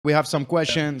We have some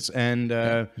questions and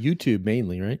YouTube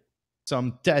mainly, right?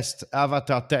 some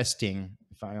avatar testing,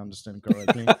 if I understand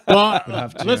correctly. Well,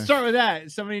 let's start with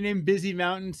that. Somebody named Busy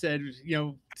Mountain said,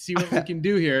 see what we can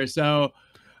do here. So,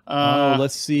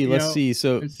 let's see.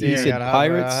 So he said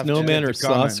pirate, snowman, or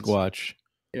Sasquatch.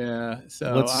 Yeah.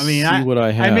 So let's I mean, see what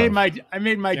I have. I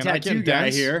made my tattoo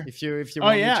guy here. If you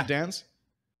want me to dance,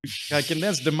 I can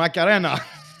dance the Macarena.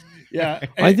 Yeah.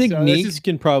 I think Meeks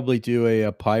can probably do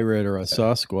a pirate or a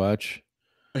Sasquatch.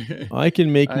 I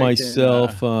can make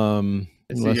myself.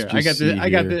 Let's see I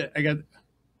got.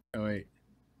 Oh wait,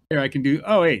 here I can do.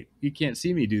 Oh wait, you can't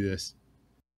see me do this.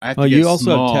 I have to you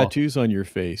also have tattoos on your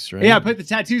face, right? Yeah, I put the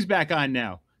tattoos back on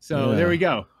now. So there we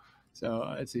go. So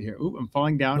let's see here. Ooh, I'm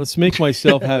falling down. Let's make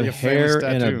myself have hair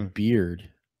and a beard.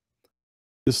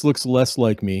 This looks less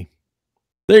like me.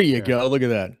 There you go. Look at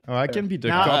that. Oh, I can be the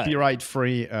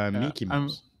copyright-free Mickey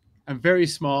Mouse. I'm very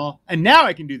small, and now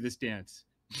I can do this dance.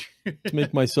 To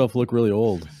make myself look really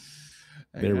old.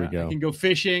 There we go. I can go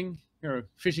fishing, or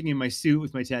fishing in my suit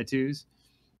with my tattoos.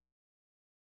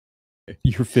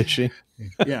 You're fishing?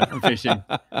 Yeah, I'm fishing.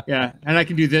 Yeah, and I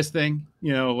can do this thing,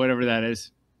 whatever that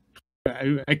is.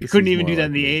 I couldn't even do that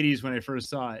in the 80s when I first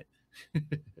saw it.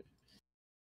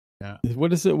 Yeah.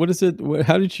 What is it?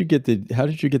 How did you get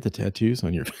the tattoos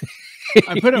on your face?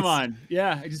 I put them on.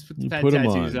 Yeah, I just put the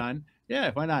tattoos on.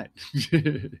 Yeah, why not?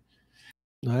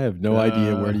 I have no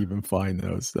idea where to even find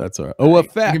those. That's all right. Oh,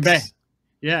 effects.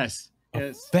 Yes.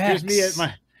 Effects.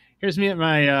 Here's me at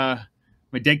my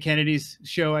my Dead Kennedys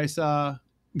show I saw.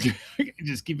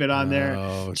 Just keep it on there.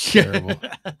 Oh, terrible.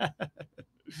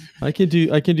 I can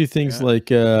do things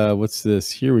like what's this?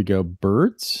 Here we go.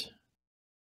 Birds.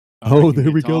 Oh,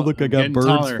 there we go. Look, I got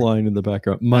birds flying in the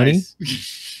background. Money.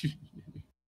 Nice.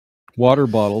 Water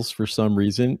bottles for some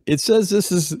reason. It says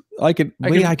this is I can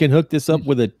hook this up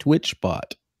with a Twitch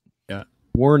bot. Yeah.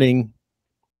 Warning.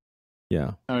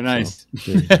 Yeah. Oh, nice.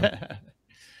 So,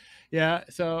 yeah.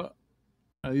 So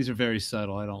these are very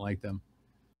subtle. I don't like them.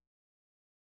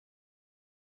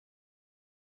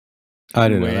 I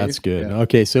don't know. That's good. Yeah.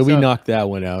 Okay, so we knocked that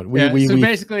one out.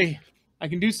 Basically, I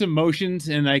can do some motions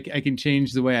and I can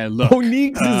change the way I look. Oh,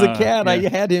 Neeks is a cat. Yeah. I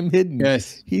had him hidden.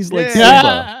 Yes. He's like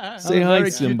Simba. Say hi,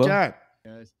 Simba.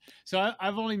 Yes. So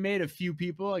I've only made a few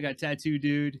people. I got Tattoo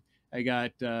Dude. I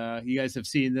got, you guys have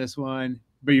seen this one,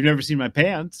 but you've never seen my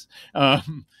pants.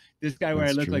 This guy where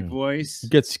I look like Voice. You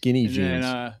get skinny jeans.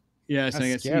 Yes, I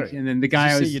got skinny. And then the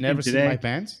guy you never seen my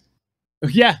pants?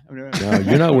 Yeah. No,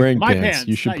 you're not wearing pants.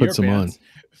 You should put some on.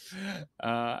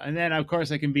 And then, of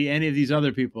course, I can be any of these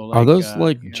other people. Are those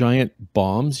giant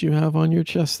bombs you have on your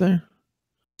chest there?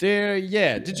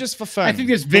 They're just for fun. I think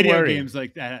there's video games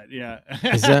like that. Yeah.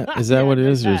 Is that what it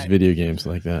is? There's video games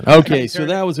like that. Okay, so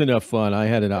that was enough fun.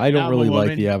 I don't really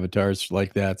like the avatars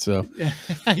like that. So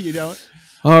you don't.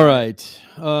 All right.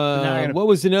 What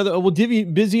was another? Well,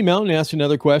 Busy Mountain asked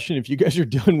another question. If you guys are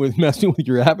done with messing with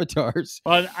your avatars,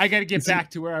 well, I got to get back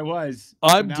to where I was.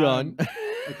 I'm done.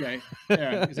 Okay.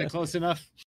 Yeah. Is that close enough?